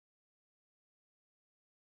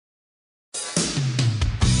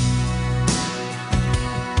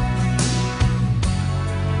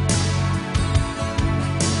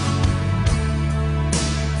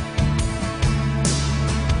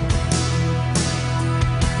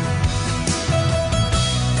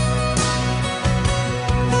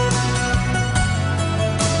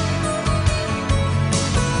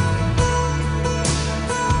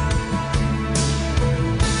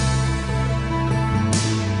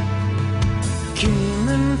Came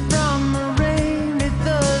in from a rainy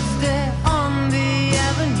Thursday on the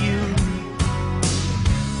avenue.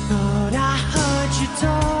 Thought I heard you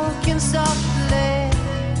talking softly.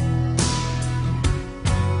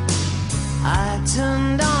 I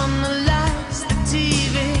turned on the lights, the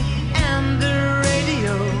TV and the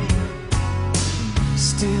radio.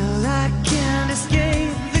 Still I can't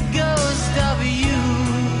escape the ghost of you.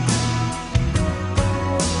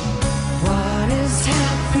 What has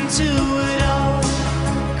happened to it all?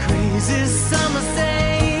 Crazy summer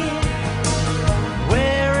say,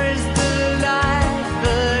 where is the life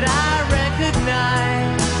that I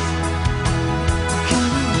recognize?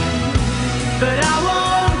 But I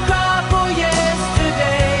won't cry for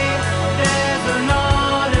yesterday. There's an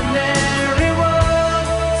ordinary world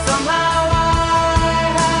somehow I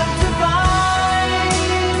have to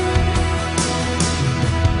find.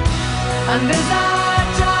 And as I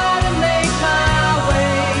try to make my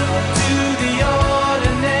way to the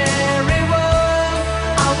ordinary world,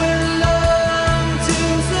 I will learn to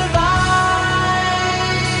survive.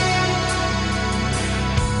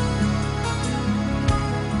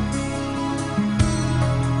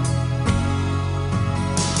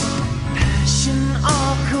 Passion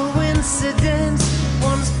or coincidence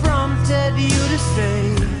once prompted you to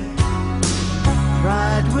stay.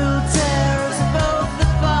 Pride will tear us both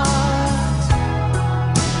apart.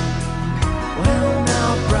 Well, now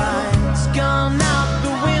pride's gone out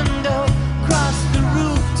the window, cross the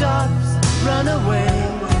rooftops, run away.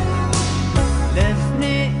 Left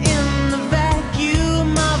me in the vacuum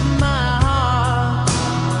of my heart.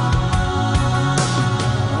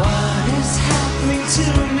 What is happening to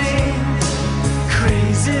me?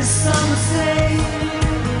 Crazy some say.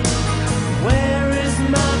 Where is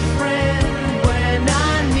my friend when I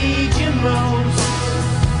need you most?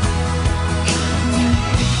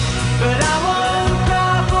 But I won't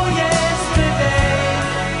cry for yesterday.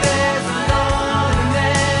 There's an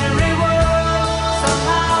ordinary world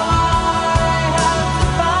somehow I have to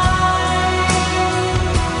find.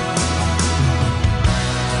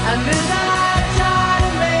 And as I try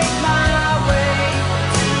to make my way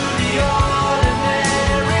to the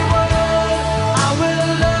ordinary world, I will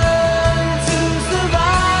learn to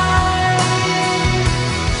survive.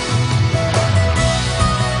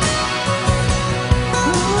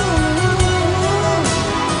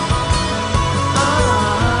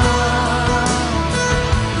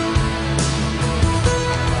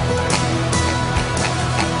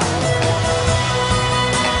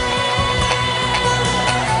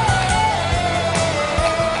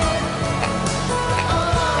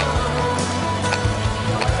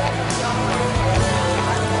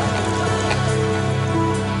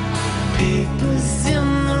 Papers in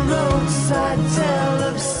the roadside tell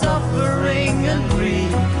of suffering and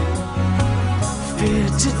grief. Fear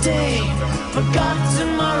today, forgot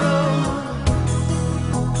tomorrow.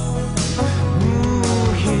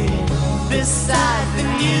 Here beside the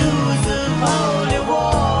news of holy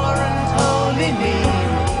war and holy need,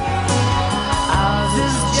 ours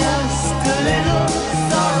is just a little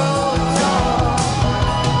sorrow talk.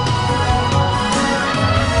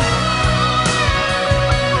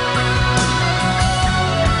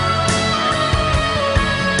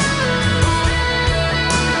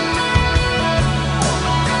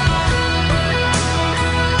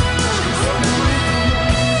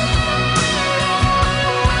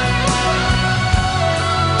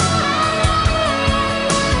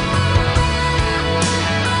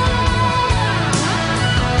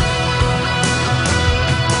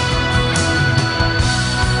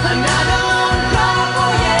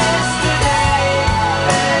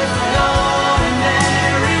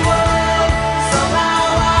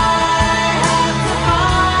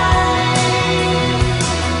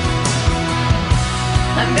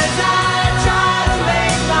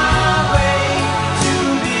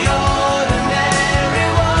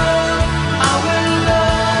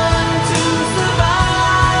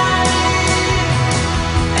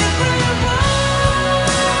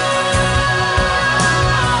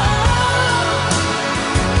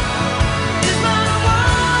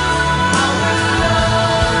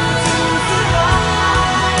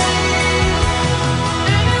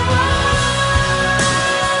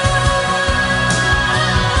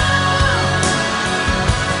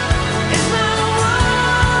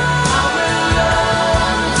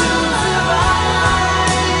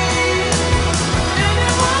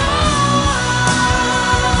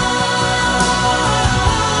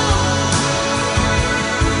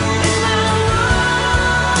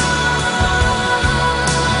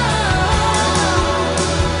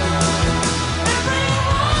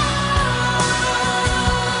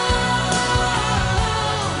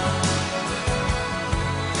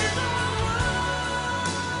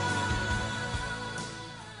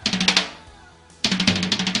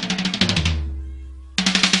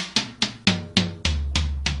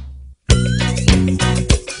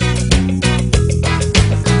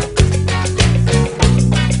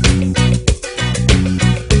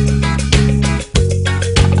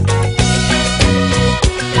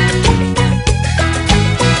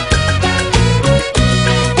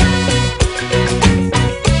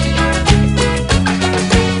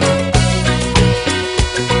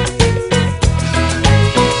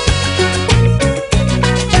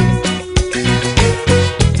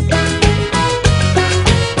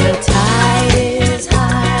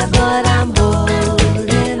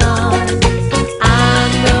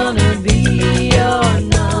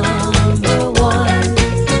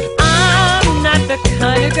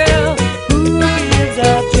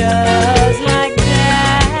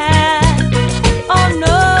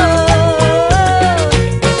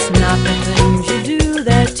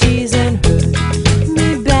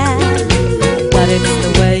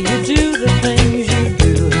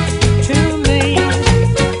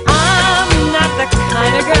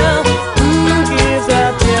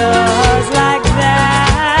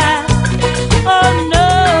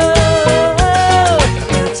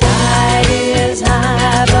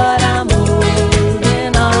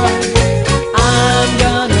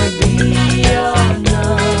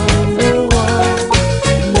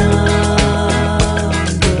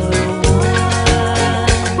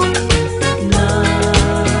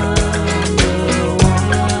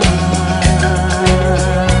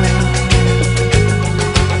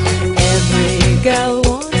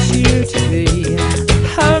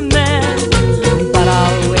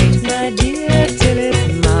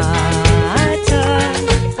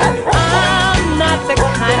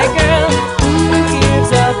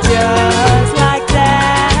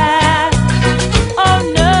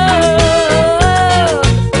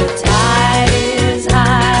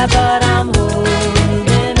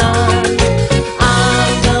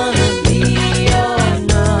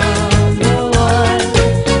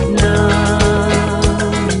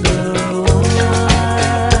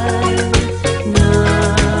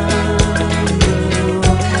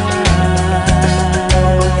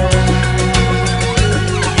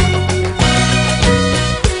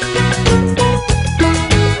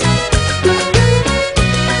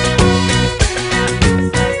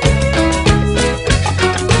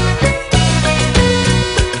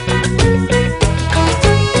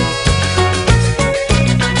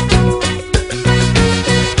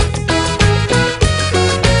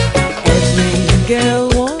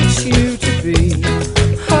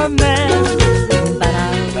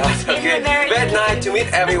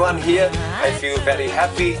 meet everyone here. I feel very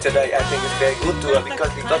happy today. I think it's very good tour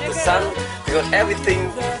because we got the sun, we got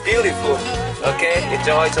everything beautiful. Okay,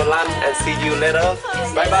 enjoy to lunch and see you later.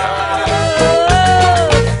 Bye bye.